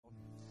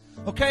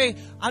Okay,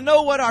 I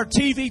know what our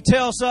TV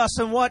tells us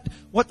and what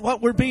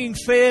we're being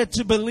fed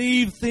to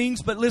believe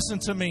things, but listen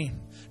to me.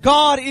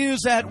 God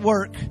is at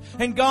work,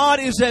 and God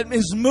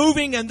is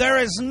moving, and there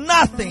is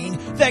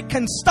nothing that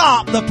can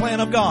stop the plan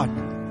of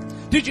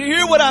God. Did you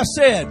hear what I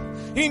said?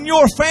 In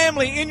your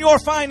family, in your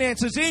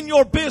finances, in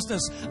your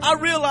business, I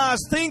realize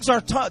things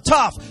are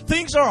tough.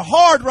 Things are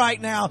hard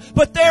right now,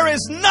 but there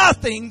is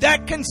nothing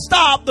that can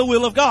stop the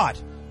will of God.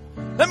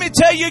 Let me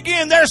tell you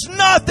again, there's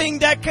nothing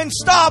that can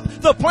stop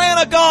the plan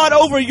of God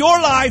over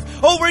your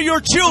life, over your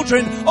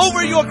children,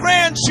 over your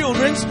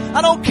grandchildren's.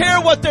 I don't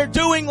care what they're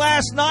doing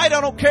last night.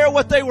 I don't care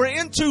what they were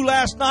into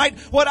last night.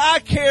 What I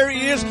care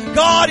is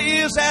God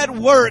is at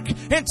work.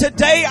 And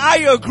today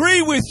I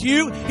agree with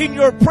you in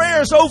your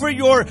prayers over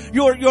your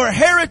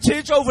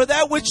heritage, over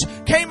that which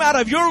came out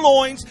of your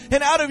loins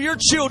and out of your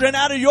children,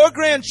 out of your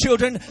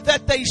grandchildren,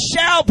 that they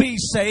shall be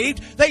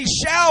saved. They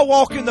shall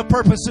walk in the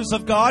purposes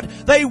of God.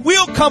 They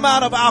will come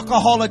out of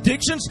alcohol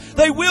addictions.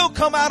 They will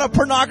come out of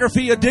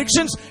pornography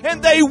addictions,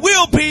 and they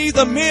will be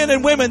the men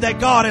and women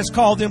that God has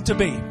called them to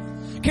be.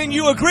 Can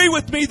you agree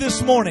with me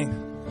this morning?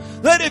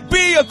 Let it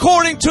be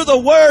according to the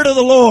word of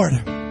the Lord.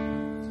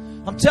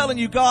 I'm telling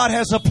you, God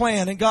has a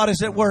plan, and God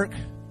is at work.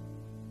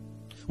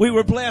 We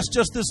were blessed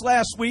just this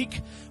last week.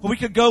 A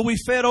week ago, we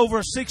fed over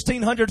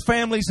 1,600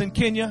 families in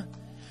Kenya,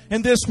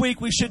 and this week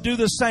we should do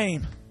the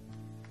same.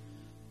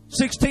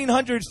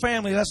 1,600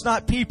 families. That's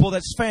not people,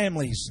 that's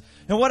families.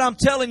 And what I'm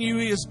telling you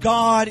is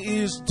God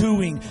is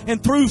doing.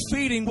 And through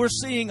feeding, we're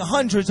seeing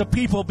hundreds of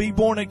people be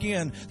born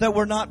again that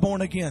were not born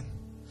again.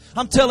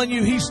 I'm telling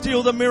you, He's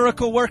still the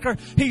miracle worker.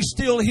 He's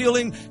still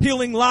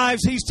healing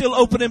lives. He's still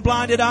opening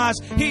blinded eyes.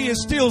 He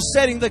is still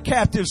setting the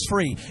captives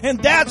free. And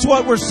that's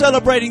what we're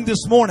celebrating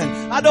this morning.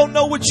 I don't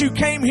know what you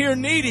came here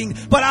needing,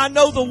 but I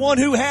know the one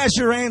who has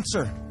your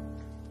answer.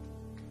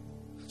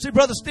 See,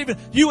 Brother Stephen,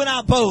 you and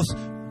I both,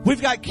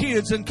 we've got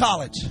kids in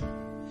college.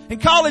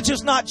 And college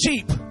is not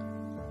cheap.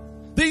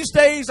 These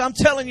days, I'm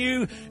telling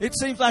you, it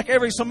seems like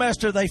every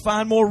semester they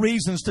find more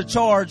reasons to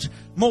charge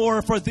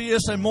more for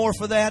this and more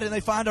for that, and they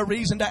find a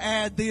reason to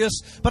add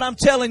this. But I'm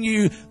telling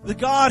you, the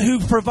God who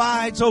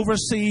provides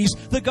overseas,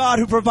 the God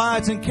who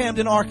provides in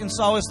Camden,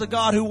 Arkansas, is the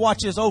God who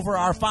watches over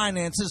our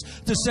finances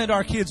to send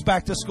our kids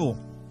back to school.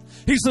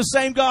 He's the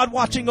same God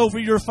watching over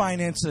your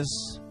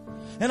finances.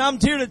 And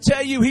I'm here to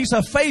tell you, He's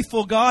a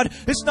faithful God.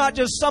 It's not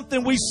just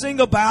something we sing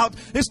about.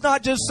 It's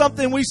not just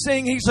something we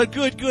sing, He's a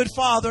good, good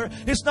Father.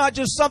 It's not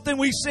just something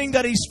we sing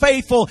that He's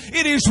faithful.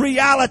 It is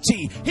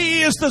reality.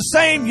 He is the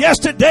same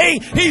yesterday.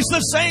 He's the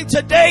same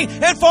today.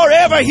 And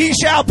forever He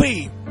shall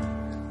be.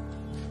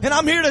 And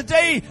I'm here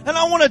today, and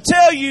I want to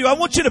tell you, I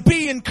want you to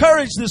be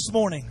encouraged this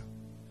morning.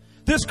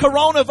 This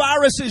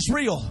coronavirus is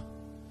real.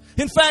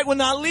 In fact,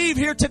 when I leave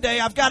here today,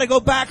 I've got to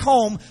go back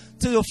home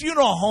to a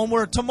funeral home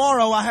where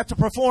tomorrow I have to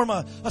perform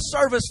a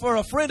service for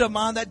a friend of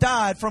mine that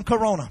died from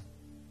corona.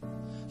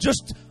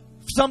 Just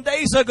some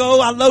days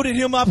ago, I loaded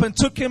him up and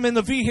took him in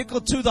the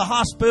vehicle to the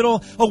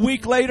hospital. A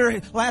week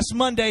later, last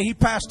Monday, he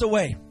passed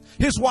away.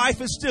 His wife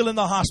is still in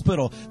the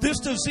hospital. This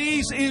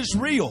disease is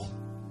real.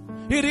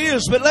 It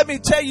is, but let me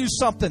tell you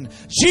something.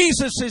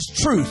 Jesus is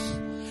truth,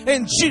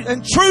 and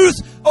truth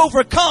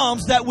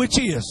overcomes that which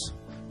is.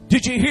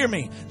 Did you hear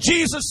me?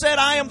 Jesus said,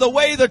 I am the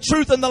way, the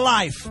truth, and the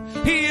life.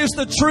 He is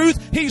the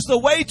truth. He's the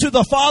way to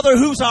the Father,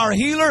 who's our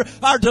healer,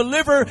 our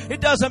deliverer. It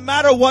doesn't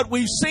matter what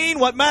we've seen.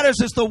 What matters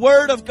is the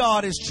Word of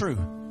God is true.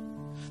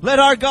 Let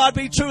our God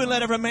be true and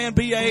let every man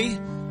be a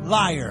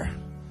liar.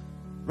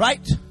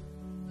 Right?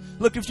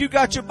 Look, if you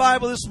got your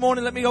Bible this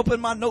morning, let me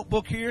open my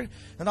notebook here.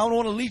 And I don't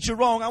want to lead you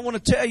wrong. I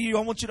want to tell you,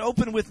 I want you to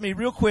open with me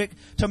real quick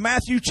to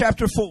Matthew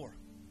chapter 4.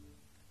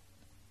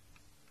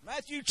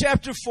 Matthew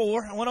chapter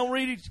 4. I want to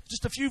read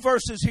just a few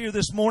verses here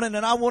this morning,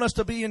 and I want us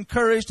to be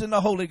encouraged in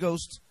the Holy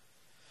Ghost.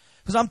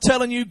 Because I'm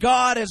telling you,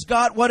 God has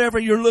got whatever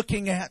you're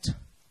looking at.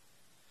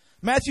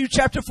 Matthew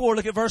chapter 4,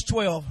 look at verse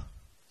 12.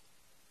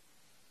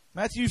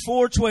 Matthew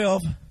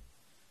 4:12.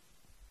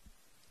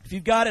 If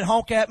you've got it,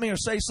 honk at me or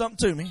say something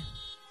to me.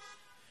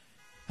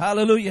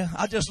 Hallelujah.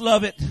 I just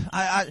love it.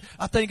 I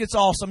think it's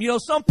awesome. You know,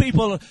 some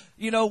people,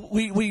 you know,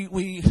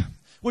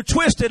 we're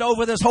twisted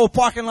over this whole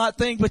parking lot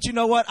thing, but you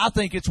know what? I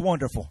think it's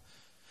wonderful.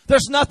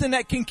 There's nothing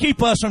that can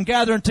keep us from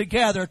gathering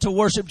together to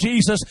worship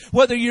Jesus,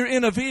 whether you're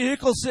in a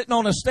vehicle, sitting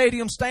on a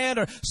stadium stand,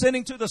 or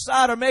sitting to the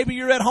side, or maybe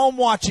you're at home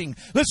watching.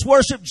 Let's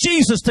worship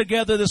Jesus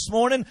together this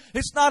morning.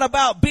 It's not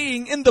about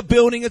being in the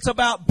building. It's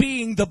about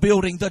being the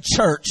building, the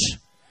church.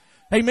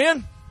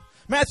 Amen?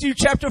 Matthew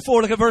chapter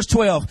 4, look at verse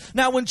 12.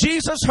 Now when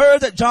Jesus heard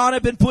that John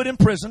had been put in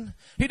prison,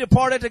 he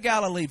departed to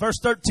Galilee. Verse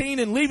 13,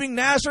 and leaving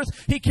Nazareth,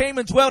 he came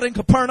and dwelt in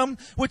Capernaum,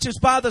 which is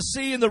by the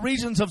sea in the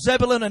regions of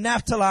Zebulun and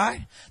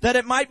Naphtali, that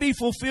it might be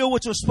fulfilled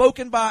which was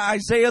spoken by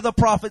Isaiah the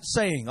prophet,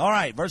 saying. All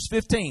right, verse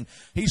 15.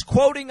 He's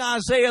quoting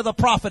Isaiah the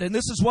prophet, and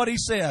this is what he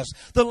says.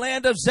 The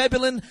land of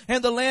Zebulun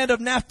and the land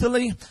of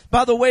Naphtali,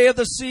 by the way of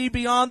the sea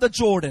beyond the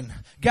Jordan,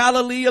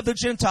 Galilee of the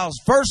Gentiles.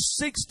 Verse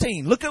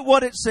 16, look at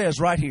what it says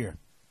right here.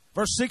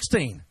 Verse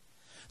 16,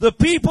 the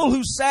people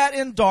who sat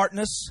in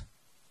darkness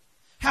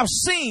have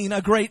seen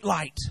a great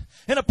light.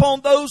 And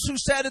upon those who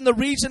sat in the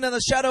region and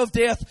the shadow of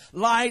death,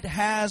 light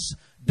has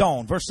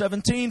dawned. Verse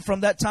 17,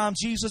 from that time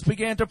Jesus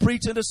began to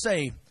preach and to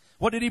say,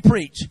 what did he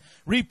preach?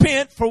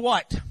 Repent for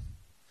what?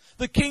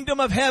 The kingdom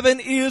of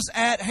heaven is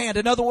at hand.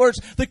 In other words,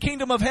 the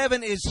kingdom of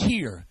heaven is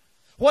here.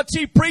 What's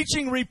he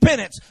preaching?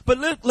 Repentance. But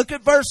look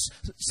at verse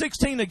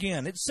 16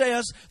 again. It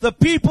says, the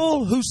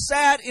people who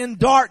sat in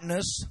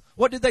darkness,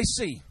 what did they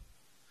see?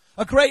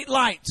 A great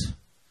light.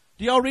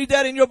 Do y'all read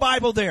that in your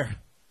Bible there?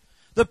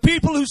 The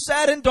people who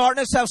sat in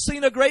darkness have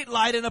seen a great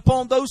light, and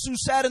upon those who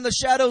sat in the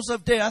shadows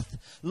of death,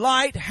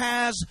 light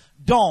has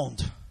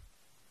dawned.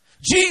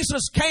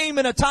 Jesus came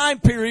in a time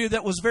period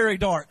that was very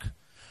dark.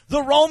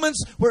 The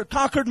Romans were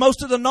conquered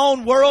most of the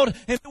known world,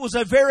 and it was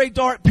a very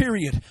dark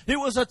period. It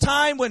was a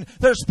time when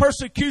there's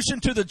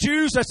persecution to the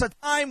Jews. It's a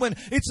time when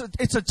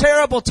it's a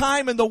terrible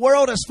time in the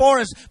world as far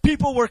as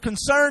people were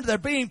concerned. They're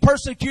being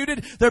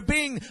persecuted.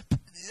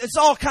 It's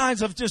all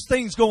kinds of just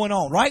things going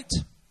on, right?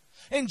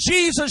 And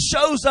Jesus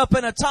shows up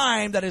in a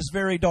time that is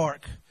very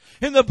dark.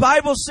 And the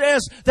Bible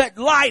says that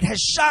light has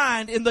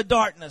shined in the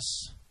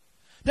darkness.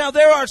 Now,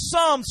 there are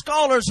some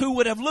scholars who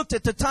would have looked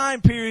at the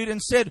time period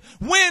and said,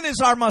 when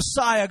is our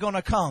Messiah going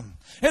to come?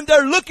 And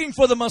they're looking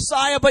for the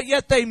Messiah, but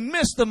yet they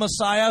missed the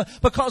Messiah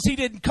because he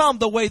didn't come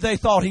the way they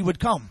thought he would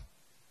come.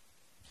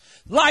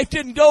 Life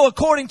didn't go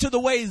according to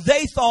the way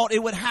they thought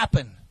it would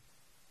happen.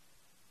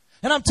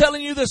 And I'm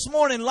telling you this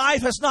morning,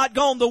 life has not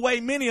gone the way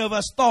many of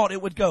us thought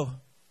it would go.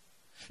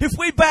 If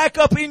we back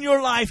up in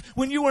your life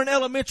when you were in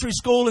elementary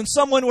school and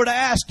someone were to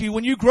ask you,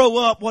 when you grow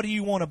up, what do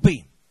you want to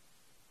be?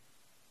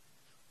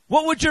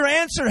 What would your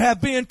answer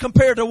have been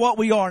compared to what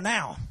we are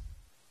now?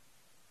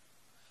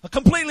 A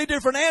completely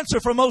different answer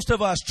for most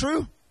of us,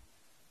 true?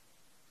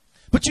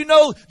 But you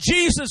know,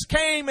 Jesus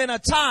came in a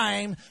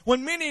time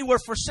when many were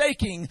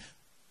forsaking.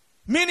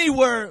 Many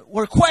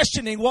were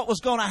questioning what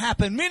was going to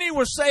happen. Many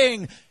were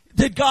saying,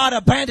 did God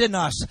abandon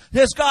us?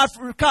 Has God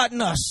forgotten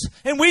us?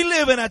 And we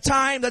live in a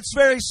time that's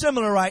very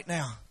similar right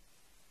now.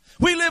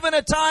 We live in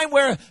a time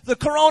where the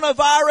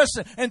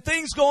coronavirus and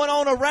things going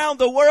on around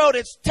the world,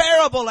 it's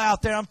terrible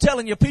out there. I'm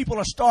telling you, people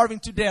are starving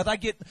to death. I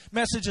get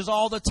messages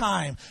all the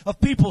time of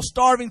people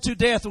starving to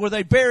death where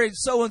they buried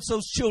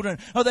so-and-so's children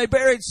or they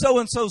buried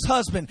so-and-so's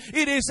husband.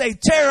 It is a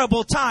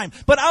terrible time.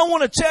 But I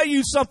want to tell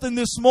you something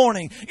this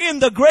morning. In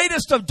the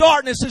greatest of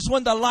darkness is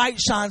when the light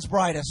shines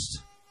brightest.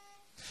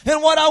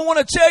 And what I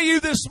want to tell you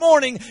this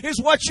morning is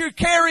what you're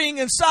carrying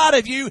inside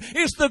of you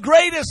is the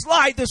greatest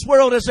light this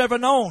world has ever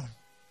known.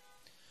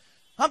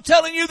 I'm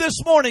telling you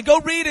this morning, go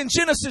read in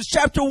Genesis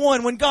chapter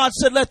 1 when God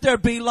said, let there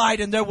be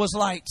light, and there was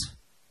light.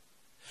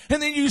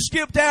 And then you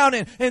skip down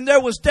and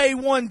there was day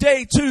 1,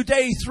 day 2,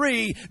 day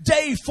 3,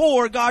 day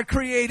 4, God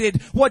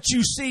created what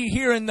you see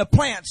here in the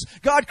plants.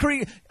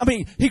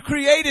 He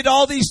created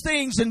all these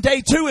things in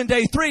day 2 and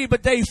day 3,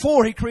 but day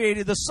 4 He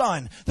created the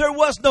sun. There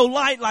was no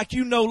light like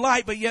you know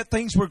light, but yet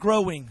things were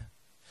growing.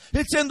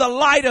 It's in the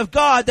light of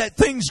God that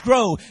things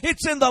grow.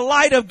 It's in the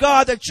light of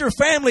God that your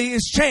family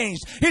is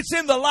changed. It's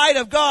in the light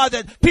of God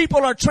that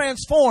people are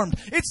transformed.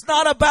 It's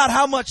not about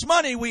how much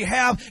money we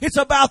have. It's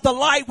about the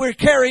light we're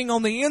carrying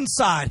on the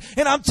inside.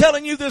 And I'm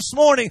telling you this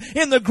morning,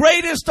 in the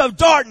greatest of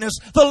darkness,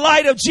 the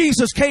light of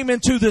Jesus came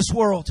into this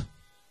world.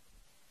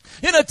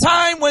 In a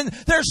time when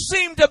there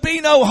seemed to be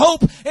no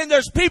hope, and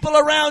there's people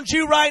around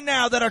you right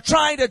now that are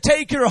trying to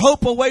take your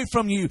hope away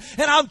from you.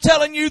 And I'm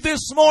telling you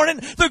this morning,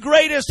 the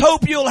greatest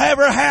hope you'll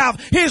ever have,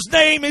 His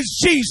name is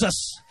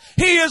Jesus.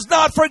 He has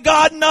not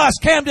forgotten us,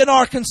 Camden,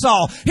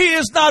 Arkansas. He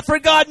has not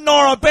forgotten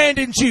or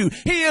abandoned you.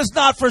 He has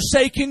not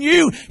forsaken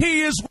you.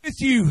 He is with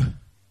you.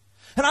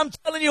 And I'm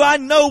telling you, I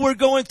know we're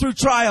going through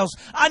trials.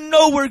 I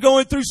know we're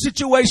going through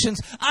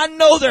situations. I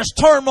know there's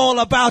turmoil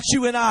about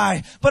you and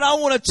I. But I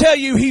want to tell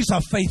you, He's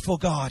a faithful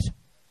God.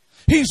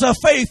 He's a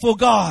faithful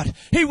God.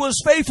 He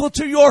was faithful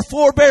to your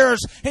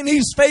forebears, and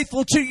He's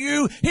faithful to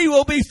you. He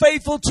will be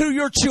faithful to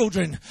your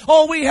children.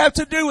 All we have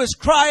to do is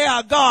cry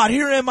out, God,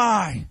 here am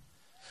I.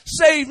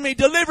 Save me,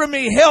 deliver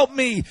me, help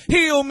me,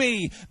 heal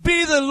me.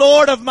 Be the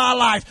Lord of my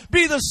life.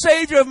 Be the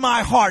Savior of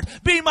my heart.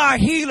 Be my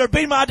healer.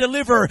 Be my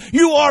deliverer.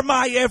 You are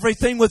my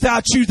everything.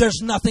 Without you, there's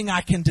nothing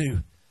I can do.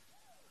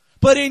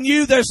 But in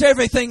you, there's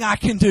everything I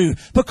can do.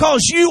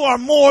 Because you are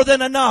more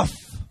than enough.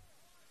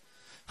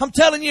 I'm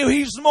telling you,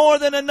 He's more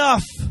than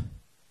enough.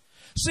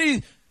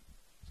 See,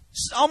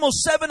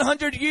 almost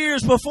 700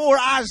 years before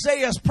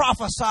Isaiah's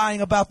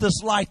prophesying about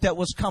this light that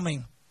was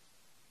coming.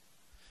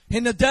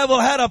 And the devil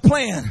had a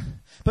plan.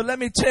 But let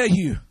me tell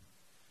you,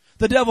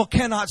 the devil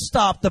cannot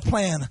stop the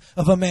plan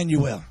of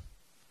Emmanuel.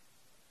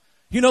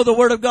 You know, the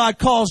Word of God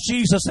calls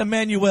Jesus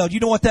Emmanuel.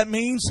 You know what that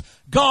means?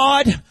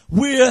 God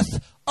with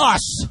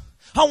us.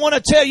 I want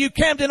to tell you,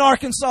 Camden,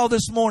 Arkansas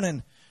this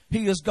morning,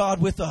 He is God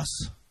with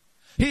us.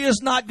 He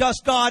is not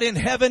just God in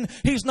heaven.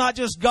 He's not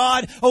just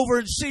God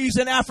overseas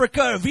in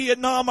Africa or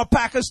Vietnam or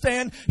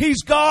Pakistan.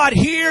 He's God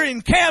here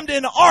in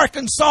Camden,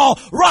 Arkansas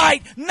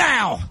right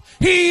now.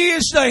 He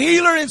is the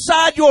healer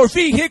inside your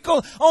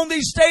vehicle on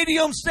these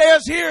stadium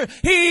stairs here.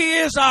 He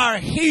is our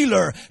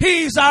healer.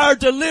 He's our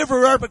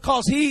deliverer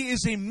because He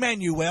is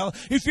Emmanuel.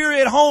 If you're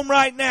at home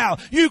right now,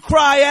 you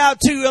cry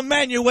out to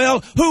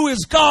Emmanuel, who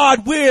is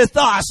God with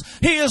us.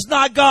 He is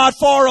not God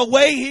far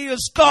away. He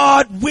is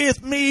God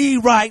with me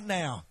right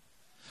now.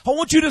 I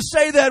want you to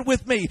say that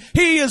with me.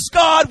 He is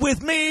God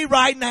with me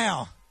right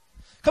now.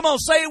 Come on,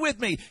 say it with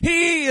me.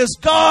 He is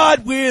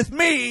God with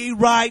me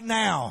right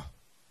now.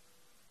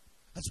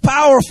 That's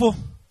powerful.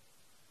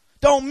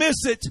 Don't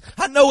miss it.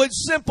 I know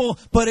it's simple,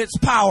 but it's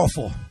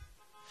powerful.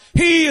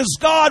 He is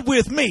God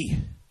with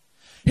me.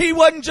 He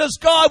wasn't just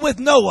God with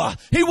Noah.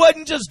 He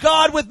wasn't just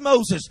God with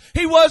Moses.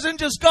 He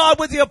wasn't just God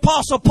with the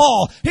Apostle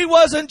Paul. He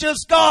wasn't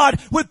just God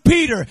with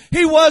Peter.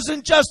 He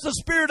wasn't just the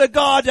Spirit of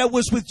God that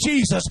was with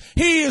Jesus.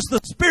 He is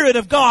the Spirit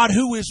of God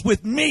who is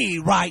with me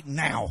right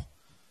now.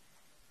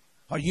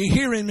 Are you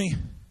hearing me?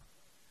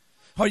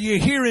 Are you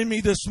hearing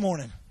me this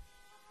morning?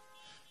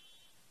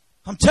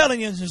 I'm telling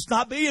you, it's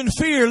not being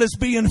fear, let's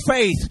be in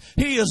faith.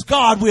 He is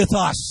God with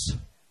us.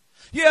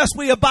 Yes,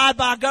 we abide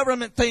by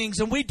government things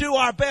and we do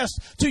our best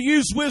to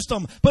use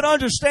wisdom. But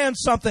understand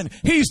something.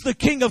 He's the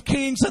King of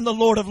Kings and the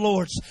Lord of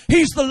Lords.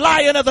 He's the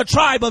Lion of the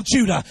tribe of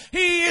Judah.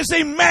 He is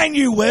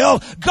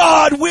Emmanuel,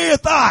 God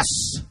with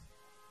us.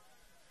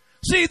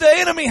 See, the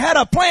enemy had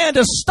a plan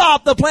to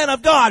stop the plan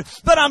of God.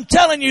 But I'm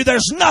telling you,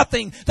 there's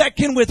nothing that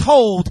can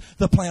withhold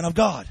the plan of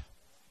God.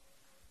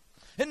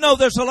 And no,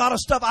 there's a lot of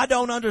stuff I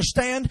don't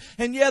understand.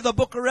 And yeah, the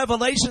book of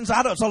Revelations,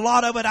 there's a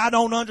lot of it I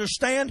don't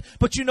understand.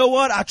 But you know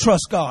what? I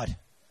trust God.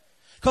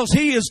 Because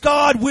He is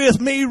God with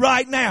me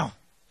right now.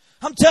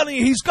 I'm telling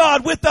you, He's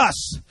God with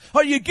us.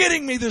 Are you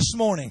getting me this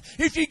morning?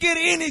 If you get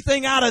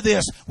anything out of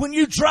this, when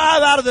you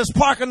drive out of this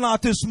parking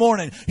lot this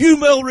morning, you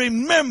will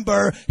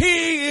remember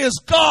He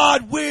is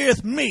God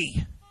with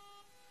me.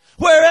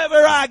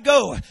 Wherever I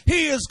go,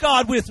 He is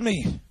God with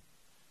me.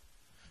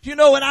 You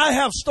know, and I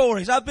have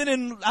stories. I've been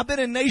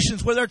in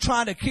nations where they're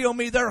trying to kill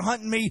me. They're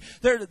hunting me.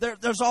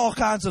 There's all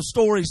kinds of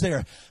stories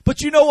there.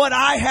 But you know what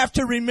I have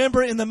to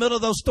remember in the middle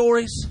of those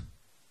stories?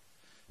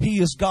 He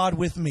is God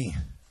with me.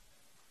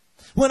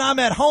 When I'm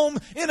at home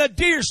in a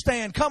deer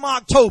stand come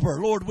October,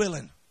 Lord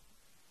willing,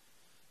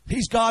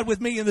 He's God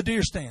with me in the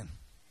deer stand.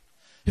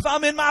 If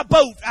I'm in my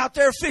boat out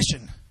there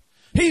fishing,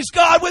 He's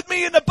God with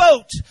me in the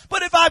boat.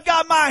 But if I've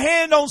got my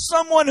hand on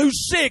someone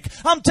who's sick,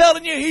 I'm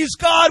telling you, He's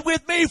God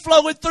with me,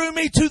 flowing through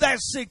me to that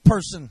sick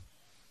person.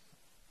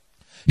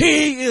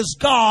 He is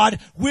God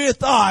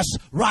with us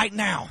right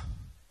now.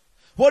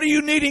 What are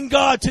you needing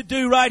God to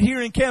do right here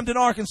in Camden,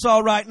 Arkansas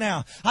right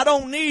now? I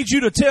don't need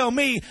you to tell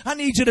me. I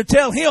need you to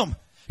tell Him.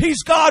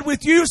 He's God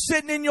with you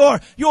sitting in your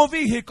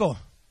vehicle.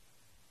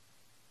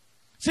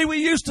 See, we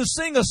used to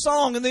sing a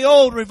song in the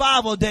old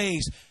revival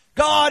days.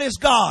 God is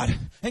God,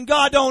 and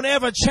God don't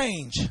ever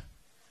change.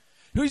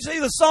 You see,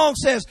 the song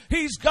says,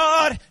 He's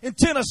God in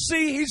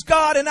Tennessee, He's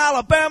God in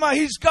Alabama,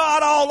 He's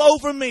God all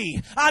over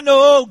me. I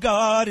know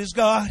God is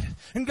God,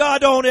 and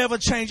God don't ever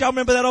change. Y'all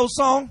remember that old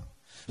song?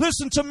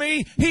 Listen to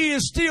me, He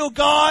is still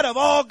God of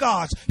all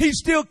gods. He's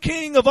still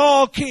King of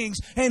all kings,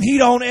 and He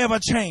don't ever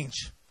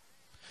change.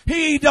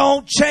 He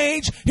don't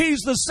change. He's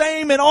the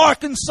same in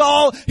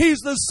Arkansas. He's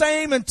the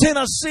same in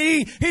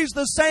Tennessee. He's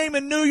the same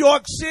in New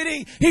York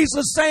City. He's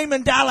the same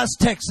in Dallas,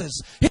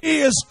 Texas. He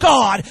is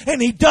God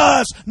and He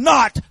does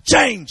not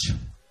change.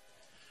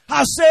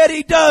 I said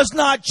He does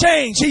not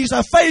change. He's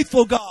a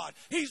faithful God.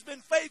 He's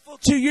been faithful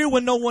to you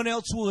when no one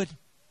else would.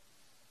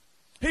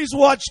 He's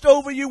watched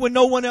over you when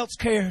no one else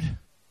cared.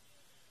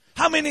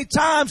 How many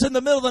times in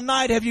the middle of the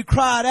night have you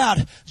cried out,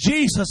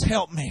 Jesus,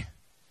 help me?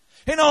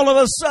 And all of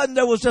a sudden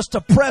there was just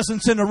a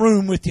presence in the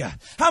room with you.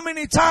 How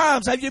many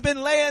times have you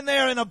been laying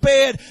there in a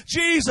bed,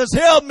 Jesus,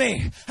 help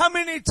me? How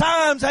many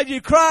times have you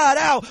cried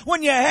out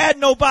when you had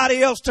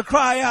nobody else to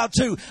cry out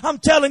to? I'm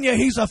telling you,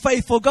 He's a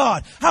faithful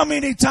God. How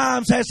many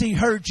times has He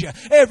heard you?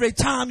 Every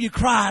time you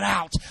cried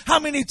out. How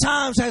many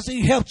times has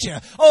He helped you?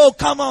 Oh,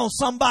 come on,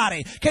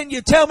 somebody. Can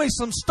you tell me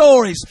some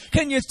stories?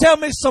 Can you tell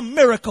me some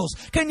miracles?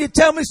 Can you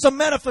tell me some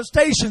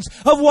manifestations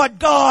of what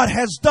God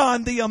has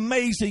done, the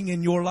amazing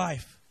in your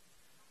life?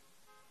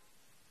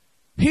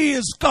 He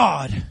is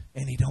God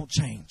and He don't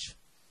change.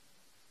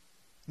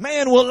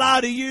 Man will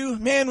lie to you.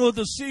 Man will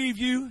deceive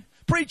you.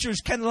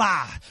 Preachers can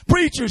lie.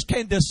 Preachers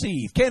can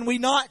deceive. Can we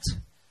not?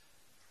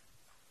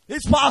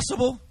 It's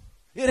possible.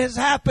 It has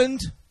happened.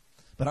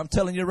 But I'm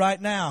telling you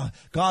right now,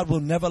 God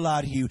will never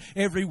lie to you.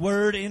 Every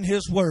word in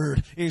His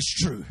word is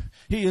true.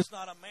 He is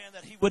not a man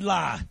that He would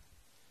lie.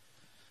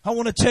 I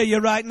want to tell you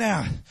right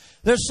now,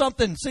 there's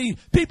something. See,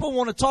 people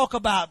want to talk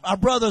about our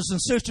brothers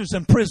and sisters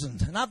in prison.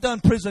 And I've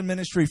done prison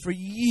ministry for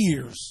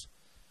years.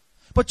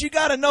 But you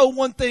got to know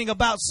one thing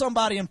about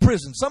somebody in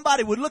prison.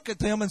 Somebody would look at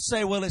them and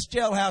say, well, it's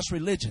jailhouse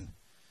religion.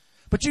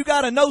 But you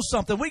got to know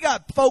something. We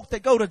got folk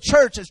that go to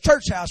church as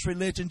church house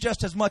religion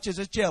just as much as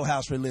it's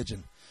jailhouse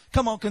religion.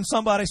 Come on, can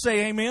somebody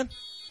say amen?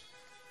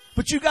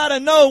 But you got to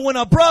know when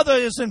a brother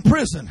is in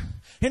prison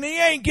and he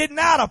ain't getting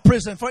out of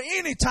prison for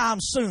any time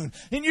soon,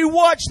 and you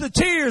watch the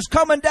tears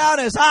coming down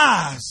his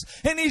eyes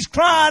and he's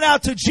crying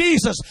out to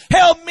Jesus,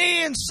 help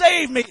me and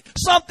save me.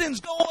 Something's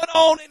going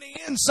on in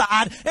the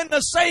inside, and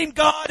the same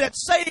God that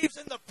saves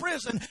in the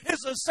prison is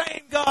the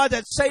same God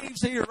that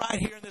saves here, right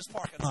here in this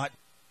parking lot.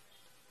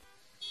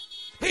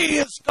 He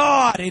is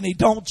God and He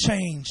don't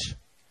change.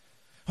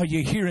 Are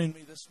you hearing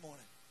me this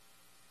morning?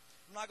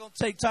 I'm not going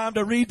to take time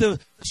to read the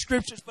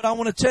scriptures, but I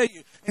want to tell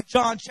you in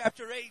John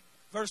chapter 8,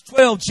 verse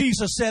 12,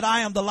 Jesus said,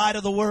 I am the light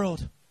of the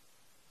world.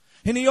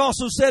 And He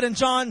also said in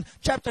John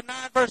chapter 9,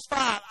 verse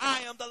 5,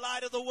 I am the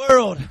light of the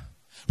world.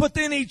 But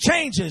then He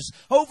changes.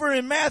 Over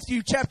in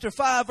Matthew chapter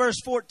 5, verse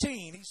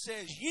 14, He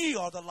says, ye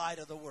are the light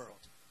of the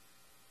world.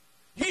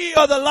 Ye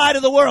are the light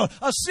of the world.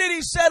 A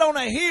city set on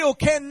a hill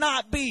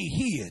cannot be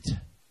hid.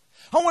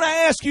 I want to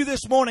ask you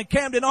this morning,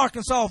 Camden,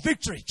 Arkansas,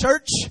 Victory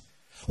Church,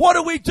 what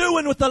are we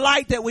doing with the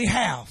light that we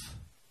have?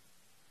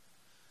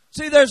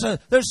 See, there's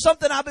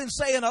something I've been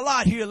saying a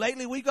lot here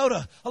lately. We go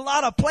to a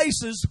lot of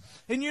places,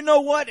 and you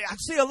know what? I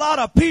see a lot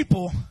of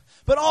people,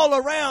 but all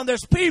around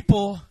there's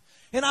people,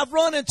 and I've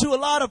run into a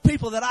lot of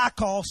people that I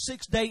call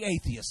 6-day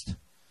atheists.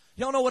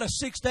 Y'all know what a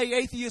 6-day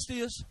atheist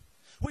is?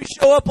 We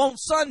show up on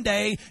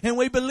Sunday and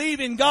we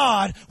believe in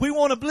God. We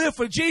want to live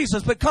for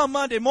Jesus, but come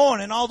Monday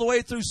morning all the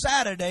way through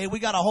Saturday, we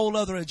got a whole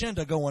other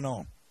agenda going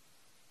on.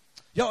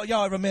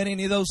 Y'all ever met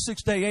any of those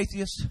 6-day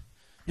atheists?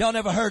 Y'all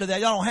never heard of that.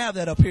 Y'all don't have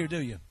that up here,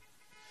 do you?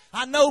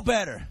 I know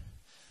better.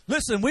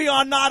 Listen, we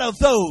are not of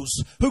those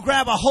who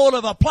grab a hold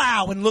of a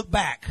plow and look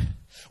back.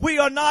 We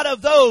are not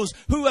of those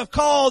who have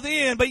called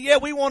in, but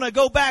yet we want to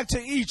go back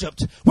to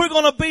Egypt. We're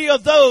going to be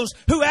of those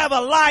who have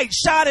a light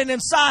shining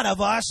inside of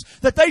us,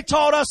 that they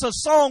taught us a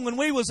song when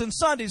we was in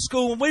Sunday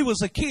school, when we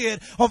was a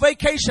kid, or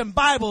vacation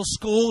Bible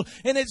school,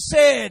 and it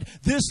said,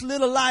 this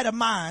little light of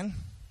mine.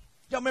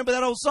 Y'all remember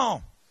that old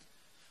song?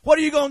 What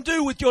are you going to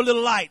do with your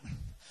little light?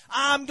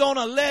 I'm going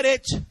to let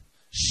it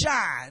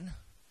shine.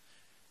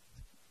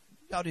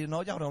 Y'all didn't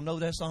know? Y'all don't know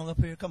that song up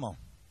here? Come on.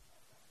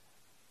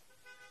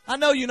 I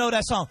know you know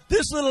that song.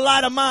 This little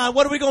light of mine,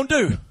 what are we going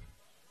to do?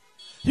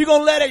 You're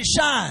going to let it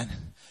shine.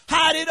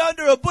 Hide it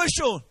under a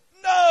bushel?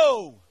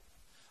 No.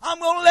 I'm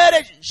going to let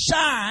it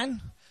shine.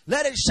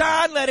 Let it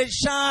shine, let it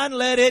shine,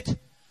 let it.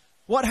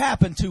 What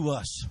happened to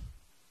us?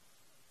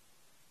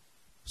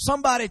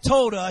 Somebody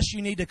told us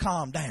you need to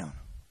calm down.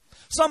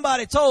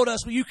 Somebody told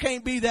us, well, you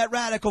can't be that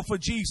radical for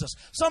Jesus.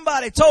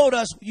 Somebody told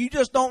us, you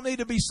just don't need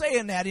to be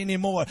saying that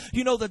anymore.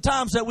 You know, the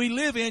times that we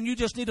live in, you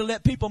just need to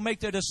let people make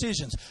their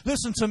decisions.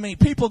 Listen to me.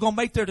 People are going to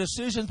make their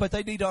decisions, but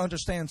they need to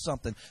understand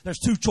something. There's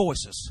two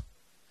choices.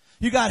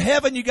 You got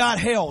heaven, you got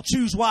hell.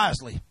 Choose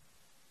wisely.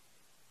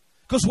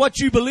 Because what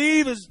you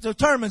believe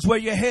determines where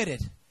you're headed.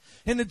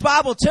 And the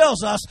Bible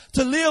tells us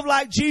to live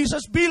like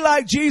Jesus, be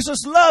like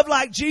Jesus, love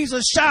like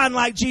Jesus, shine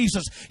like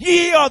Jesus.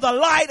 Ye are the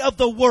light of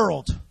the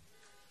world.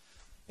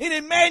 And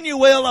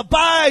Emmanuel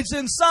abides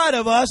inside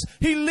of us.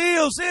 He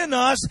lives in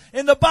us.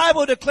 And the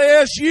Bible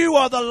declares you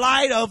are the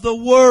light of the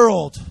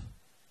world.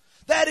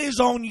 That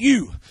is on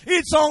you.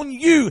 It's on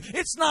you.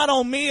 It's not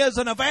on me as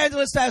an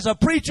evangelist, as a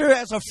preacher,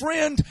 as a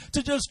friend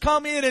to just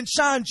come in and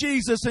shine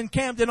Jesus in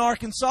Camden,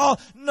 Arkansas.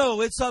 No,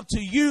 it's up to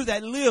you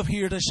that live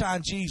here to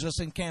shine Jesus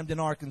in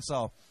Camden,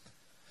 Arkansas.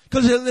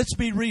 Because let's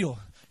be real.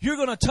 You're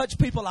going to touch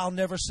people I'll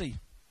never see.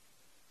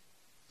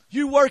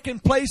 You work in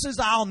places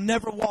I'll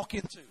never walk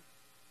into.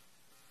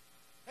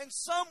 And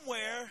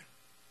somewhere,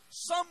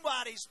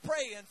 somebody's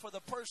praying for the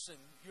person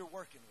you're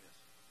working with.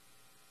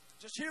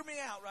 Just hear me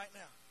out right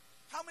now.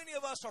 How many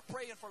of us are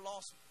praying for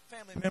lost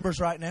family members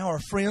right now, or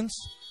friends?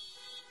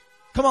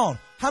 Come on.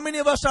 How many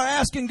of us are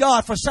asking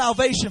God for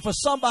salvation for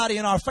somebody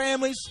in our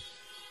families,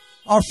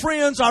 our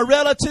friends, our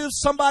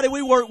relatives, somebody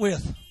we work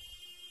with?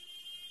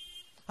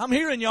 I'm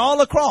hearing you all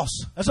across.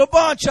 There's a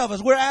bunch of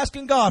us. We're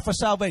asking God for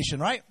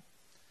salvation, right?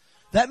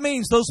 That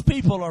means those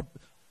people are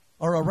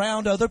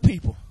around other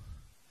people.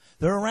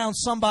 They're around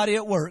somebody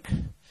at work.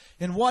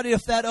 And what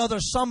if that other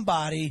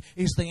somebody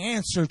is the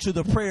answer to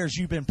the prayers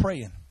you've been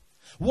praying?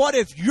 What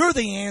if you're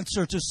the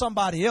answer to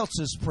somebody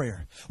else's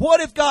prayer?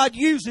 What if God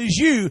uses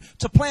you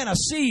to plant a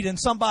seed in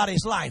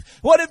somebody's life?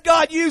 What if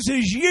God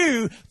uses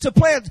you to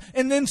plant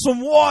and then some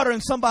water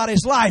in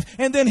somebody's life,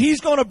 and then He's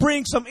going to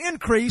bring some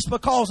increase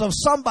because of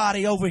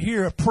somebody over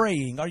here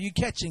praying? Are you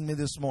catching me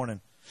this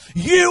morning?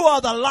 You are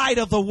the light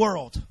of the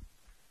world.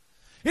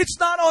 It's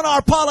not on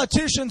our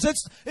politicians.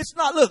 It's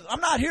not, look,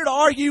 I'm not here to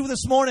argue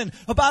this morning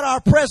about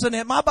our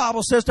president. My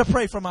Bible says to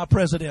pray for my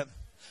president.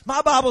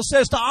 My Bible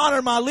says to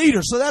honor my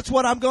leaders. So that's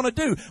what I'm going to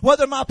do.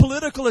 Whether my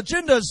political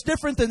agenda is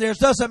different than theirs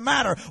doesn't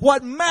matter.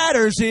 What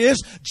matters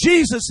is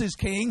Jesus is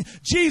king.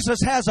 Jesus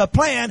has a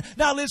plan.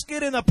 Now let's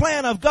get in the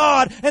plan of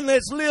God and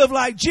let's live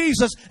like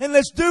Jesus and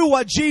let's do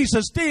what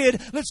Jesus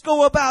did. Let's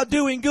go about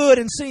doing good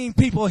and seeing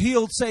people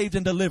healed, saved,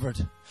 and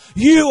delivered.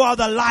 You are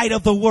the light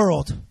of the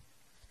world.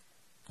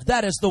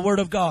 That is the word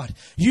of God.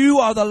 You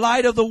are the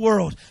light of the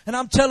world. And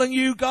I'm telling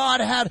you,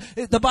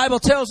 the Bible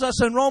tells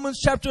us in Romans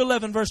chapter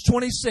 11, verse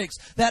 26,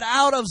 that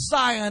out of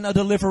Zion a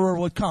deliverer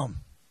would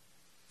come.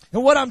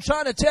 And what I'm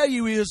trying to tell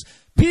you is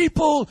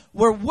people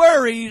were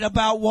worried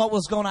about what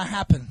was going to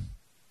happen.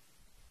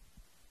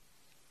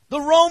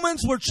 The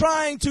Romans were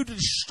trying to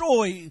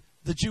destroy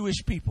the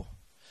Jewish people.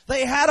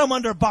 They had them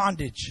under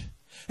bondage.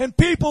 And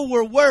people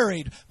were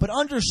worried. But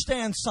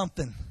understand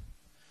something.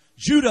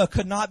 Judah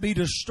could not be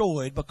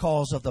destroyed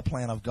because of the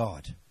plan of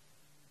God.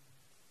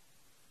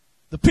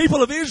 The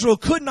people of Israel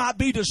could not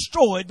be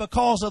destroyed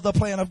because of the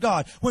plan of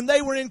God. When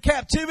they were in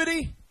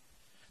captivity,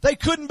 they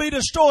couldn't be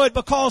destroyed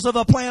because of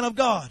the plan of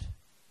God.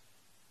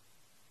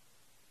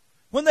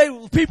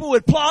 When people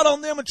would plot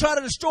on them and try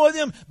to destroy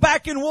them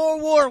back in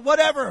World War,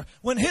 whatever,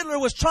 when Hitler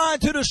was trying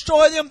to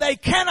destroy them, they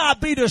cannot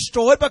be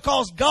destroyed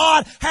because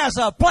God has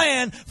a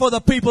plan for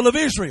the people of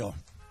Israel.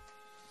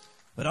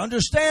 But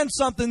understand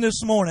something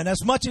this morning.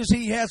 As much as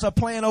He has a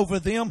plan over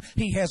them,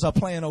 He has a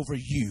plan over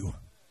you.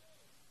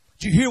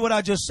 Did you hear what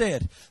I just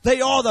said?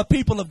 They are the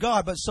people of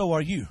God, but so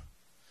are you.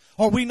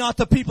 Are we not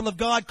the people of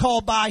God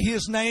called by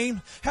His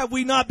name? Have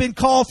we not been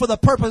called for the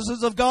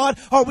purposes of God?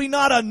 Are we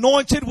not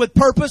anointed with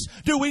purpose?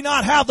 Do we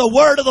not have the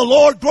word of the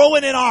Lord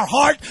growing in our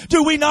heart?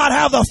 Do we not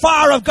have the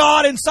fire of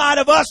God inside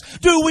of us?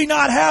 Do we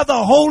not have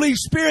the Holy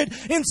Spirit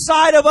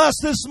inside of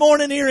us this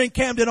morning here in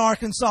Camden,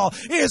 Arkansas?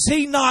 Is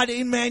He not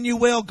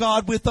Emmanuel,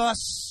 God with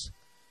us?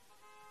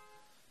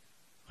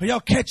 Are y'all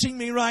catching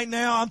me right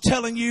now? I'm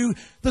telling you,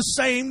 the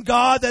same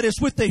God that is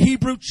with the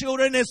Hebrew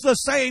children is the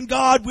same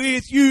God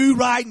with you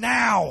right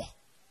now.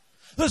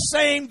 The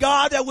same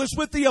God that was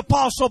with the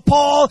Apostle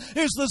Paul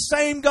is the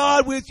same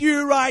God with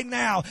you right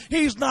now.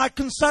 He's not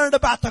concerned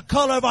about the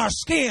color of our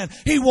skin.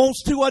 He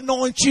wants to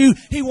anoint you.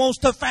 He wants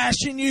to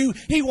fashion you.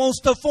 He wants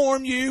to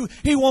form you.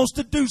 He wants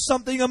to do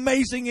something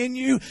amazing in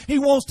you. He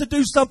wants to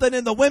do something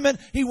in the women.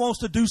 He wants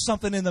to do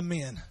something in the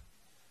men.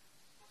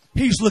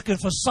 He's looking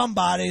for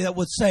somebody that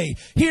would say,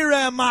 "Here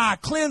am I,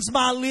 cleanse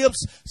my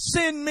lips,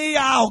 send me,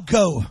 I'll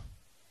go."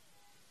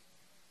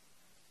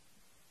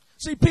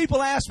 See,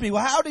 people ask me,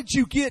 well, how did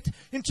you get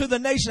into the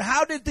nation?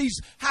 How did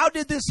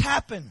this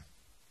happen?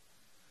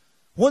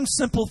 One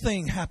simple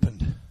thing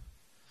happened.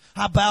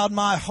 I bowed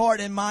my heart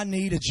and my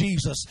knee to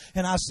Jesus,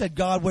 and I said,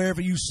 "God,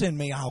 wherever you send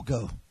me, I'll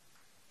go.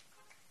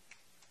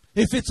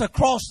 If it's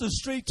across the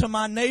street to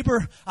my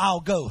neighbor, I'll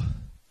go."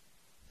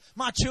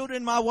 My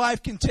children, my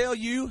wife can tell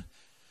you,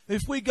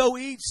 if we go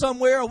eat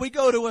somewhere or we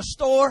go to a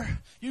store,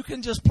 you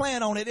can just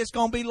plan on it. It's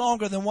going to be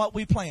longer than what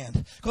we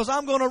planned. Because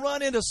I'm going to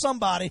run into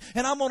somebody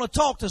and I'm going to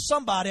talk to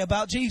somebody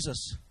about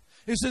Jesus.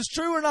 Is this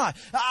true or not?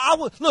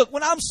 Look,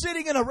 when I'm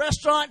sitting in a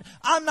restaurant,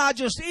 I'm not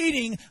just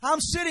eating.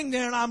 I'm sitting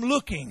there and I'm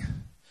looking.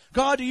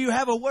 God, do you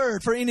have a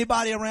word for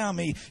anybody around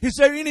me? Is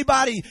there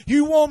anybody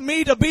you want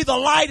me to be the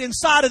light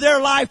inside of their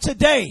life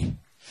today?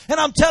 And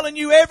I'm telling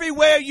you,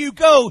 everywhere you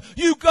go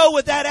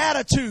with that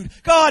attitude.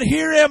 God,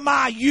 here am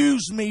I.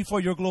 Use me for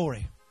your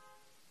glory.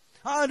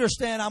 I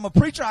understand I'm a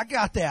preacher. I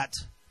got that.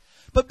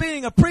 But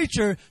being a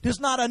preacher does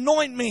not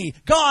anoint me.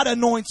 God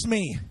anoints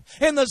me.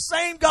 And the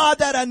same God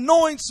that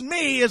anoints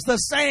me is the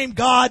same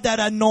God that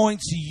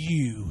anoints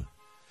you.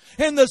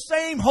 And the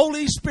same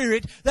Holy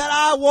Spirit that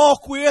I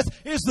walk with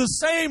is the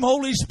same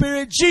Holy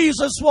Spirit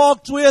Jesus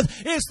walked with.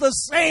 It's the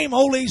same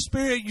Holy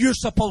Spirit you're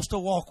supposed to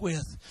walk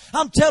with.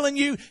 I'm telling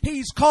you,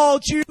 He's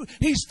called you.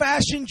 He's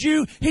fashioned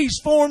you. He's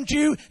formed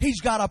you.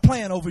 He's got a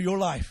plan over your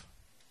life.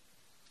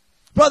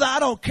 Brother, I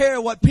don't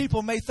care what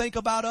people may think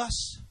about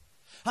us.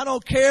 I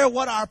don't care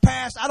what our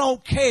past. I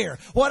don't care.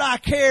 What I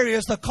care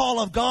is the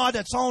call of God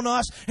that's on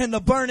us and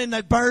the burning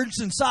that burns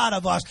inside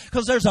of us.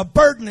 Because there's a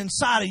burden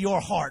inside of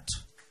your heart.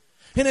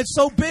 And it's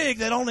so big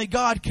that only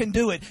God can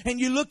do it. And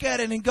you look at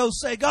it and go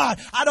say, "God,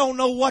 I don't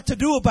know what to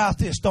do about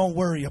this." Don't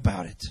worry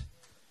about it.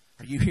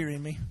 Are you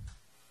hearing me?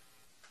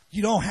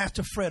 You don't have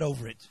to fret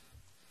over it.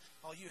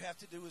 All you have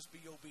to do is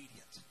be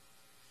obedient.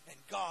 And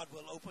God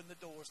will open the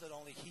doors that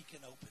only He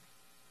can open.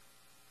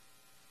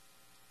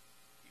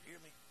 You hear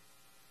me?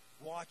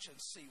 Watch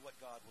and see what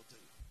God will do.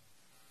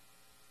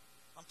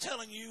 I'm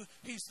telling you,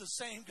 He's the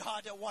same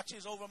God that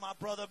watches over my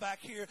brother back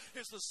here.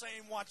 It's the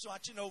same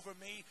watching over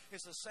me.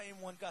 It's the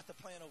same one got the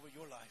plan over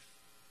your life.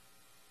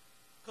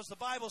 Because the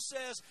Bible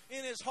says,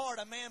 in his heart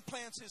a man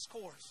plans his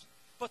course,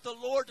 but the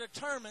Lord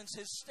determines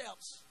his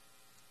steps.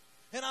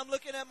 And I'm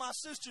looking at my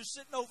sisters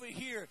sitting over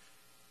here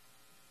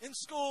in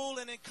school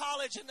and in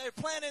college, and they're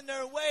planning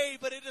their way,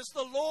 but it is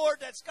the Lord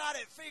that's got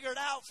it figured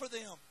out for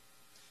them.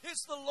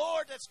 It's the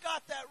Lord that's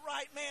got that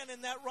right man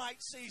in that right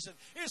season.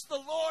 It's the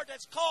Lord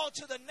that's called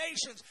to the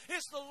nations.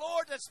 It's the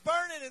Lord that's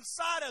burning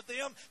inside of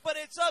them, but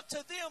it's up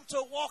to them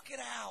to walk it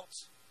out.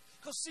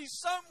 Because see,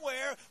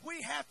 somewhere we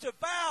have to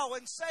bow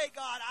and say,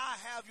 "God, I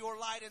have your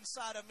light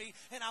inside of me,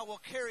 and I will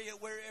carry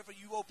it wherever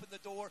you open the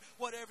door.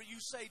 Whatever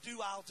you say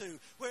do, I'll do.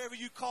 Wherever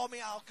you call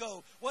me, I'll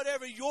go.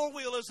 Whatever your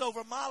will is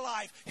over my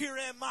life, here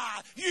am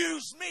I.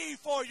 Use me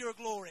for your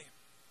glory."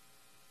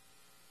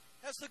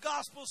 As the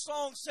gospel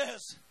song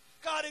says,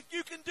 "God, if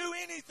you can do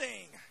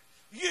anything,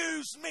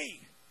 use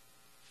me.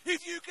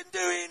 If you can do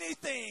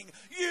anything,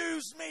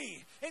 use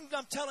me." And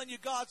I'm telling you,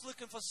 God's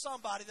looking for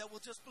somebody that will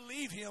just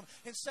believe Him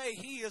and say,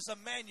 He is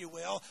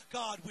Emmanuel,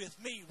 God with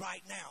me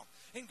right now.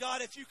 And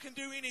God, if you can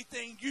do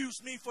anything,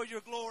 use me for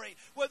your glory.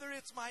 Whether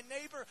it's my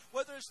neighbor,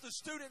 whether it's the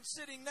student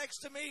sitting next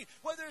to me,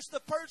 whether it's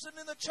the person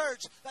in the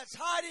church that's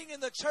hiding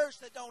in the church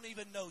that don't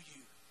even know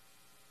you.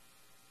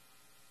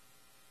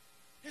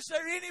 Is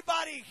there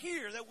anybody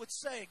here that would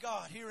say,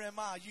 God, here am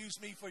I, use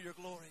me for your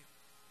glory?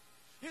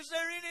 Is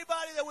there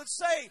anybody that would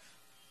say,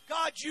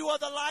 God, you are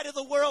the light of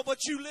the world, but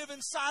you live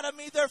inside of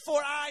me,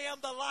 therefore I am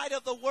the light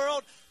of the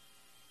world.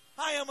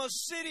 I am a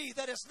city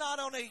that is not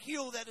on a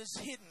hill that is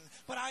hidden,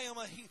 but I am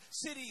a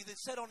city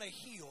that's set on a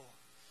hill.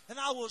 And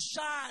I will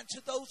shine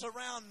to those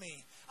around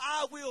me.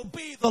 I will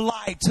be the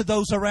light to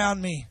those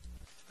around me.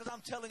 Because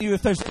I'm telling you,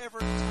 if there's ever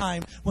a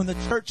time when the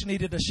church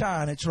needed to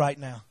shine, it's right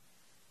now.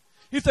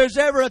 If there's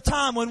ever a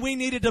time when we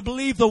needed to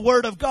believe the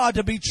Word of God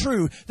to be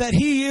true, that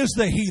He is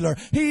the healer,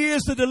 He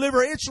is the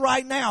deliverer, it's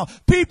right now.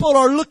 People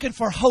are looking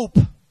for hope.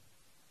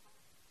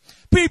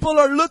 People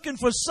are looking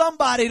for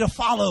somebody to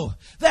follow.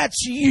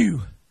 That's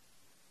you.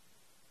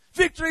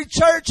 Victory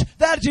Church,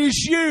 that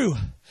is you.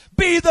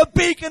 Be the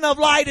beacon of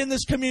light in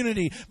this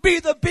community.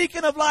 Be the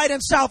beacon of light in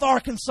South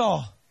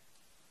Arkansas.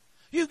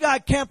 You've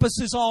got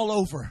campuses all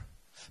over.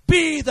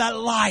 Be that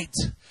light.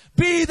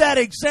 Be that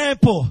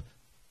example.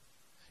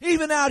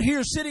 Even out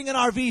here sitting in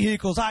our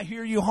vehicles, I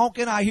hear you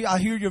honking. I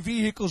hear your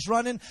vehicles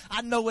running.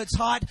 I know it's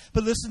hot,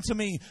 but listen to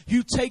me.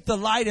 You take the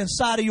light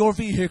inside of your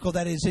vehicle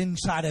that is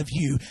inside of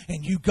you,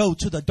 and you go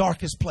to the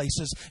darkest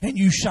places, and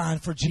you shine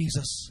for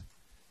Jesus.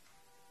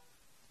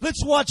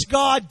 Let's watch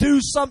God do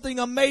something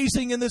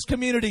amazing in this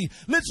community.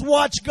 Let's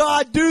watch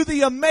God do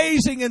the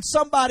amazing in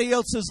somebody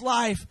else's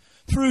life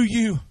through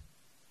you.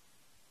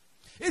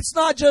 It's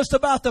not just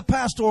about the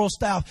pastoral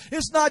staff.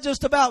 It's not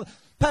just about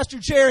Pastor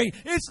Jerry.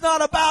 It's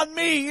not about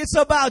me. It's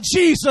about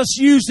Jesus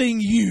using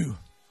you.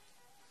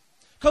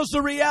 Because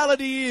the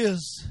reality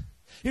is,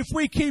 if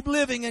we keep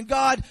living and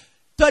God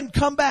doesn't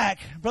come back,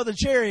 Brother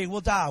Jerry will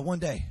die one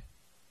day.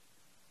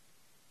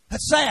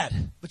 That's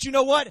sad. But you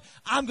know what?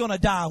 I'm going to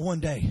die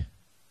one day.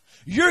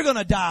 You're going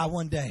to die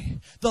one day.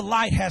 The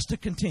light has to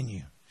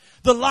continue.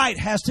 The light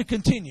has to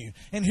continue.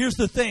 And here's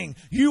the thing.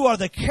 You are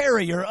the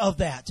carrier of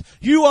that.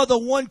 You are the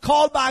one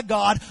called by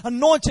God,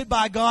 anointed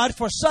by God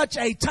for such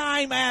a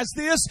time as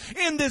this,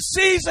 in this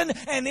season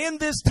and in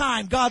this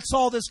time. God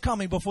saw this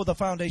coming before the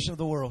foundation of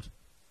the world.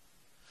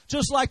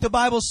 Just like the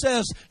Bible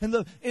says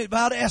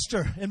about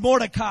Esther and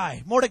Mordecai.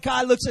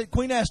 Mordecai looks at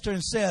Queen Esther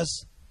and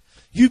says,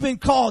 you've been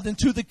called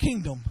into the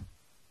kingdom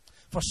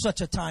for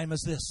such a time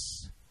as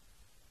this.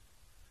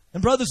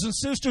 And brothers and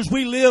sisters,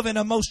 we live in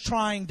a most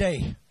trying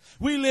day.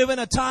 We live in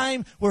a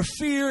time where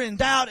fear and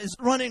doubt is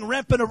running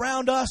rampant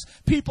around us.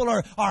 People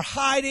are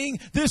hiding.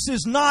 This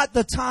is not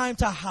the time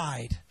to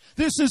hide.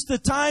 This is the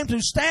time to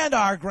stand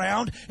our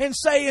ground and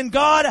say, in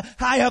God,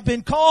 I have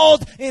been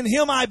called. In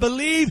Him I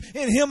believe.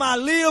 In Him I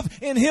live.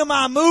 In Him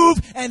I move.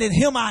 And in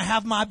Him I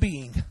have my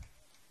being.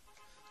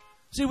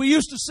 See, we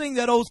used to sing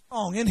that old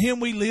song, in Him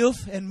we live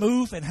and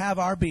move and have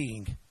our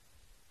being.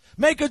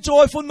 Make a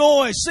joyful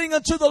noise. Sing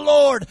unto the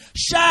Lord.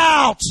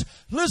 Shout.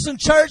 Listen,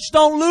 church,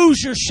 don't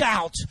lose your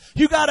shout.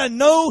 You got to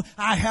know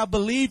I have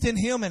believed in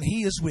Him and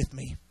He is with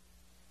me.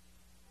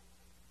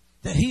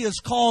 That He has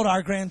called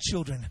our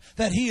grandchildren.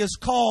 That He has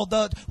called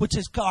which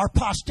is our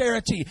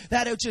posterity.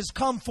 That which has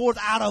come forth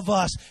out of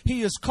us. He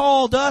has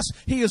called us.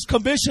 He has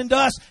commissioned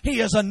us. He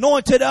has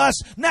anointed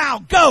us. Now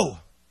go.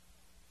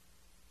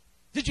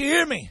 Did you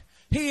hear me?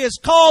 He has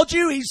called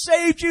you. He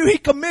saved you. He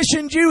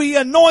commissioned you. He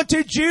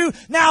anointed you.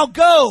 Now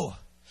go.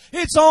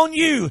 It's on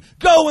you.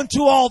 Go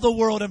into all the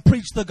world and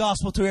preach the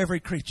gospel to every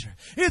creature.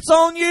 It's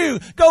on you.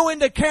 Go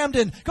into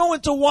Camden. Go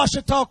into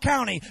Ouachita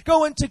County.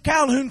 Go into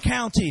Calhoun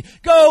County.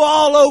 Go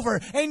all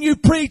over and you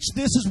preach.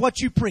 This is what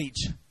you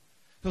preach.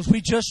 Because we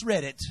just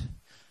read it.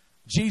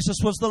 Jesus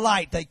was the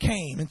light that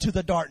came into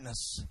the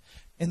darkness.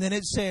 And then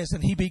it says,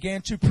 and He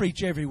began to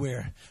preach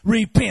everywhere.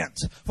 Repent,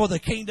 for the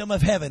kingdom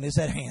of heaven is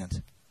at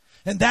hand.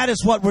 And that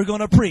is what we're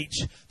going to preach.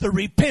 The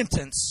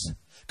repentance.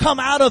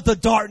 Come out of the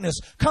darkness.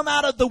 Come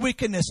out of the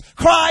wickedness.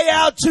 Cry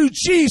out to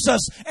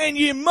Jesus. And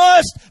you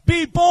must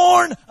be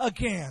born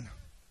again.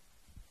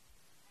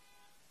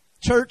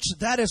 Church,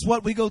 that is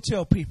what we go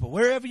tell people.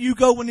 Wherever you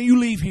go when you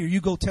leave here,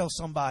 you go tell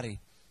somebody.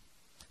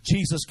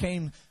 Jesus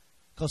came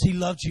because He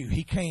loved you.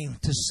 He came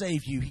to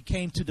save you. He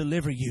came to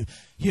deliver you.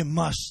 You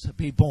must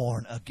be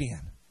born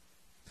again.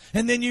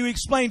 And then you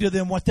explain to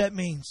them what that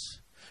means.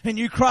 And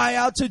you cry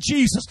out to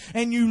Jesus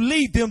and you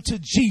lead them to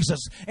Jesus.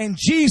 And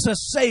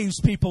Jesus saves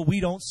people. We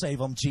don't save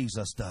them.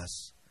 Jesus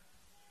does.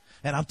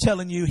 And I'm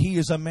telling you, He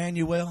is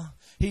Emmanuel.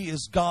 He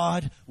is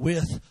God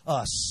with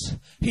us.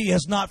 He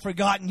has not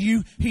forgotten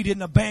you. He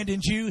didn't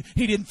abandon you.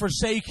 He didn't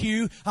forsake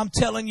you. I'm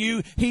telling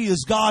you, He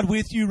is God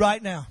with you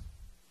right now.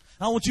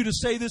 I want you to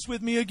say this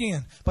with me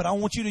again. But I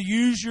want you to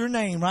use your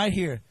name right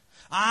here.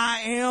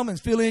 I am, and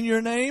fill in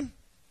your name.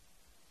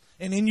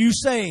 And then you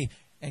say,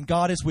 and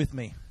God is with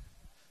me.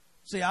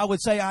 See, I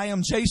would say, I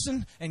am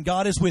Jason, and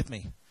God is with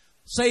me.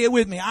 Say it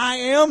with me. I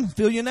am,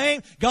 fill your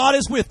name, God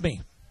is with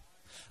me.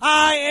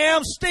 I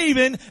am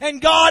Stephen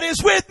and God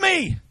is with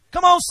me.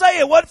 Come on, say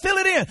it. What? Fill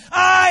it in.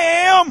 I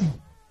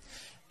am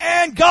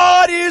and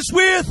God is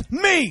with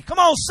me. Come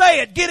on,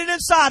 say it. Get it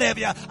inside of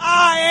you.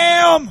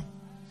 I am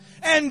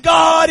and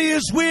God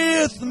is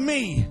with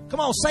me. Come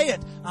on, say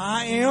it.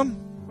 I am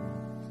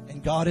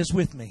and God is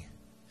with me.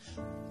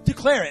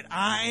 Declare it.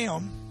 I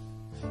am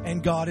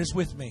and God is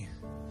with me.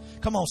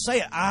 Come on, say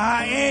it.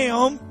 I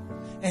am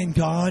and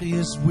God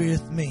is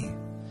with me.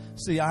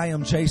 See, I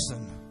am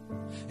Jason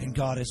and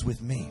God is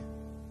with me.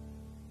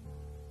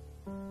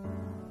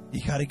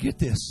 You got to get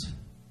this.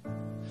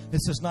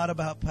 This is not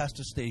about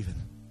Pastor Stephen.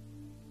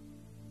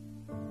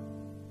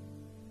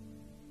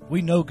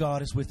 We know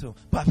God is with him.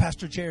 By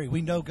Pastor Jerry,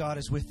 we know God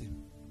is with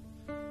him.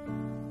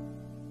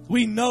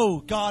 We know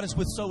God is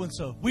with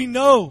so-and-so. We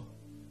know.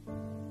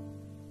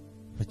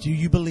 But do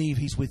you believe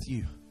He's with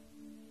you?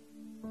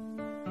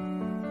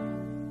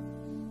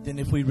 Then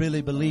if we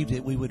really believed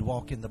it, we would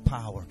walk in the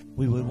power.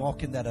 We would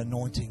walk in that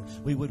anointing.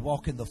 We would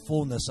walk in the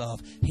fullness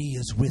of He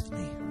is with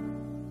me.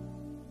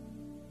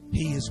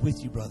 He is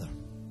with you, brother.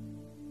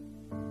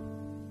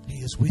 He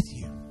is with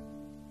you.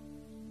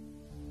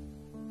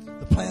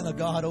 The plan of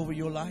God over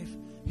your life,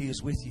 He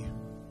is with you.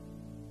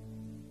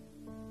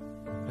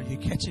 Are you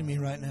catching me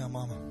right now,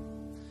 Mama?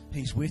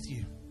 He's with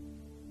you.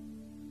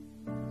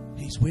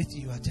 He's with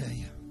you, I tell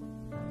you.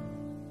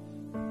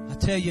 I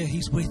tell you,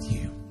 He's with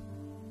you.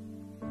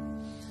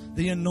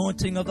 The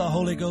anointing of the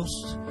Holy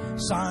Ghost,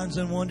 signs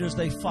and wonders,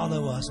 they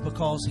follow us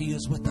because He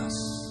is with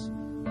us.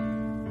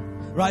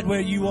 Right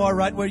where you are,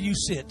 right where you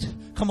sit.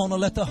 Come on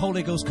and let the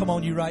Holy Ghost come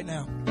on you right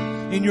now.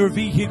 In your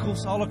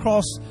vehicles, all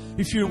across.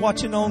 If you're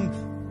watching on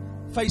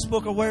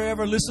Facebook or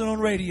wherever, listen on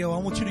radio, I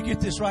want you to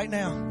get this right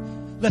now.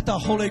 Let the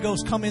Holy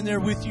Ghost come in there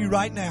with you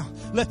right now.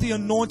 Let the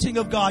anointing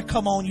of God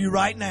come on you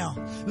right now.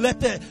 Let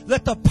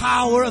the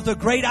power of the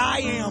great I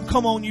am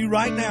come on you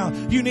right now.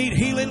 You need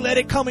healing, let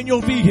it come in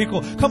your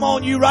vehicle. Come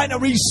on you right now.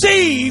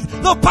 Receive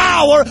the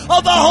power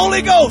of the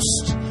Holy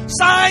Ghost.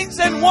 Signs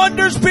and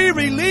wonders be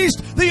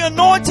released. The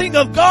anointing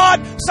of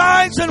God,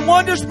 signs and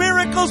wonders,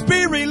 miracles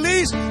be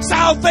released.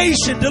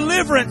 Salvation,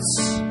 deliverance,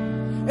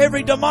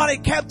 every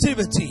demonic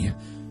captivity.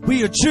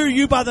 We adjure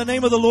you by the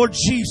name of the Lord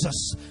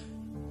Jesus.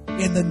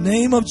 In the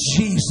name of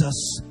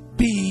Jesus,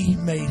 be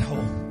made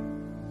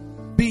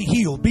whole. Be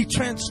healed. Be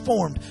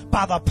transformed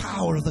by the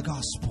power of the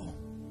gospel.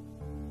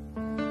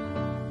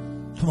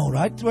 Come on,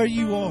 right where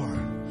you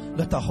are.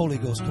 Let the Holy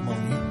Ghost come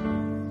on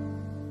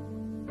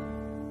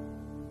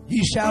you.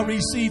 Ye shall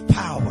receive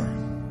power.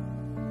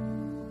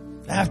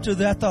 After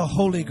that, the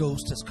Holy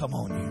Ghost has come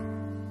on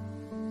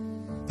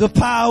you. The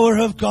power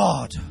of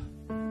God.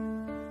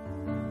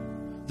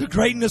 The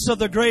greatness of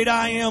the great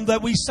I am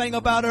that we sang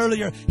about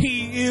earlier.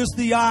 He is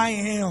the I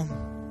am.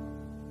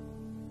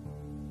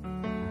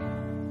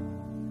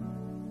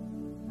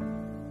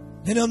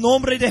 En el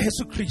nombre de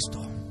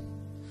Jesucristo.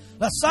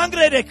 La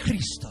sangre de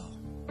Cristo.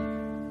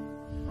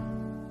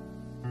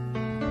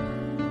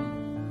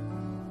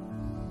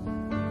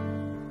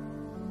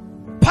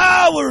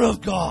 Power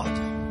of God.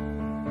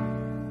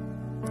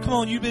 Come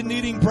on, you've been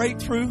needing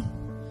breakthrough.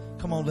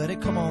 Come on, let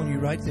it come on you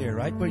right there,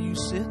 right where you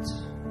sit.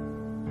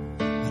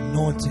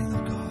 Anointing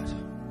of God.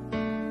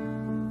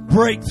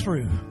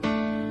 Breakthrough.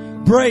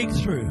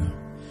 Breakthrough.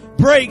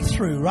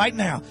 Breakthrough right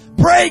now.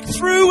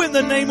 Breakthrough in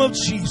the name of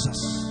Jesus.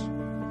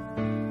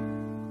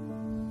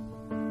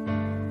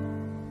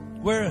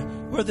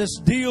 Where this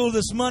deal,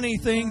 this money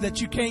thing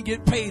that you can't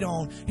get paid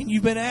on, and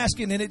you've been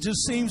asking and it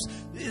just seems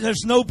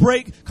there's no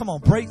break. Come on,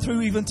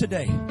 breakthrough even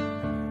today.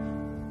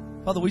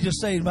 Father, we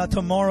just say about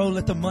tomorrow,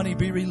 let the money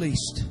be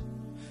released.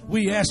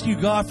 We ask you,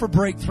 God, for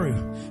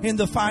breakthrough in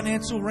the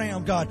financial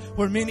realm, God,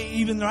 where many,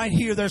 even right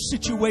here, there's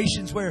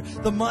situations where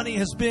the money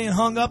has been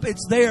hung up.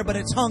 It's there, but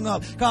it's hung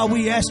up. God,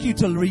 we ask you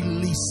to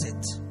release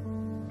it.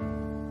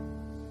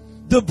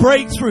 The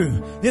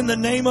breakthrough in the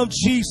name of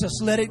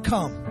Jesus, let it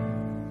come.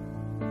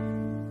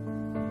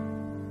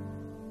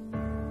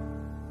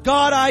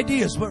 God,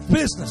 ideas for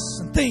business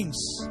and things,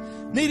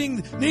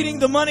 needing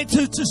the money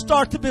to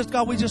start the business.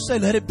 God, we just say,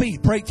 let it be.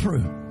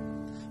 Breakthrough.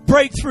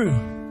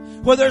 Breakthrough.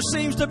 Where there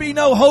seems to be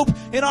no hope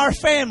in our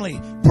family.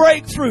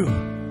 Breakthrough.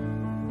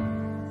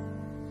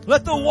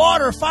 Let the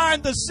water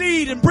find the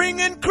seed and bring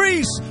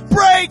increase.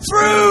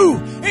 Breakthrough.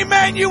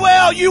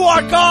 Emmanuel, you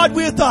are God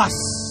with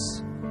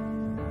us.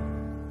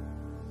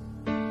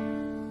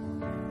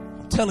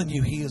 I'm telling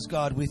you, He is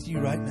God with you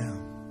right now.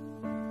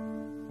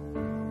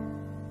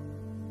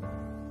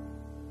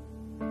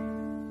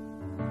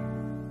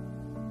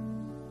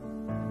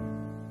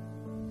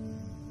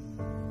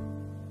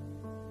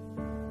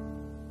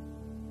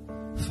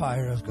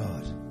 Fire of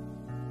God.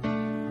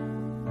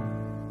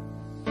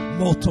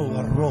 Moto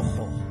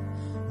arrojo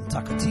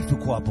takatifu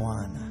kwa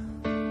Bwana.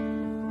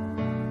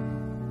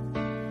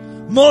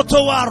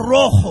 Moto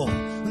arrojo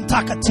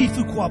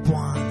takatifu kwa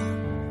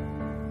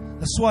Bwana.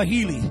 The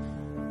Swahili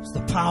is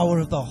the power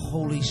of the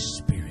Holy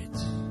Spirit.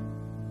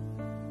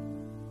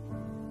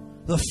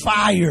 The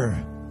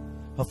fire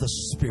of the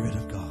Spirit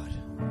of God.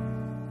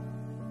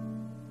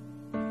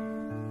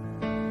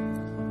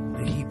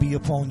 The Hebrew be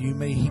upon you.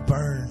 May He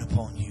burn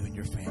upon you and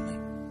your family.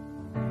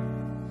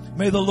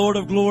 May the Lord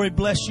of glory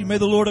bless you. May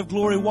the Lord of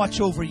glory watch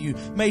over you.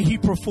 May He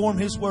perform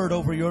His word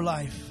over your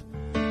life.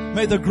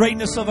 May the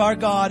greatness of our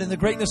God and the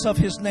greatness of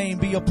His name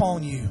be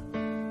upon you.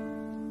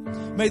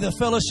 May the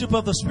fellowship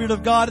of the Spirit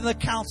of God and the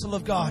counsel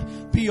of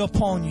God be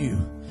upon you.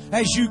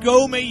 As you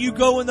go, may you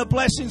go in the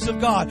blessings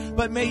of God,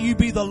 but may you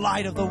be the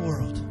light of the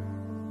world.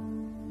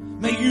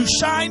 May you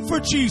shine for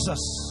Jesus.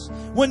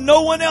 When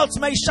no one else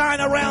may shine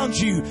around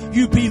you,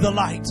 you be the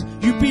light.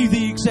 You be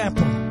the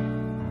example.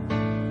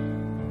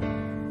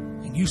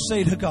 And you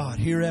say to God,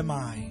 here am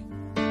I.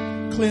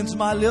 Cleanse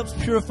my lips,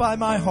 purify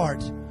my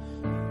heart.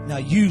 Now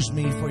use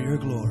me for your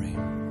glory.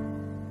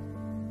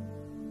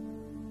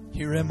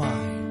 Here am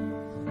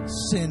I.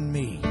 Send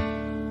me.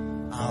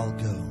 I'll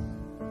go.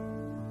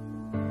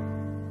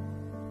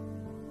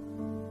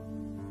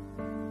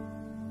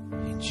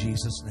 In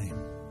Jesus'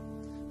 name.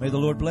 May the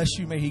Lord bless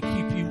you. May He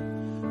keep you.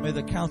 May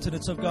the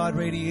countenance of God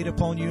radiate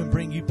upon you and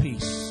bring you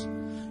peace.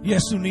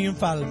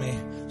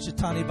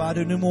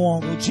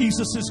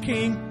 Jesus is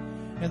King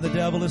and the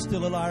devil is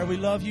still a liar. We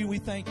love you. We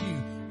thank you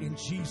in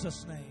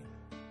Jesus' name.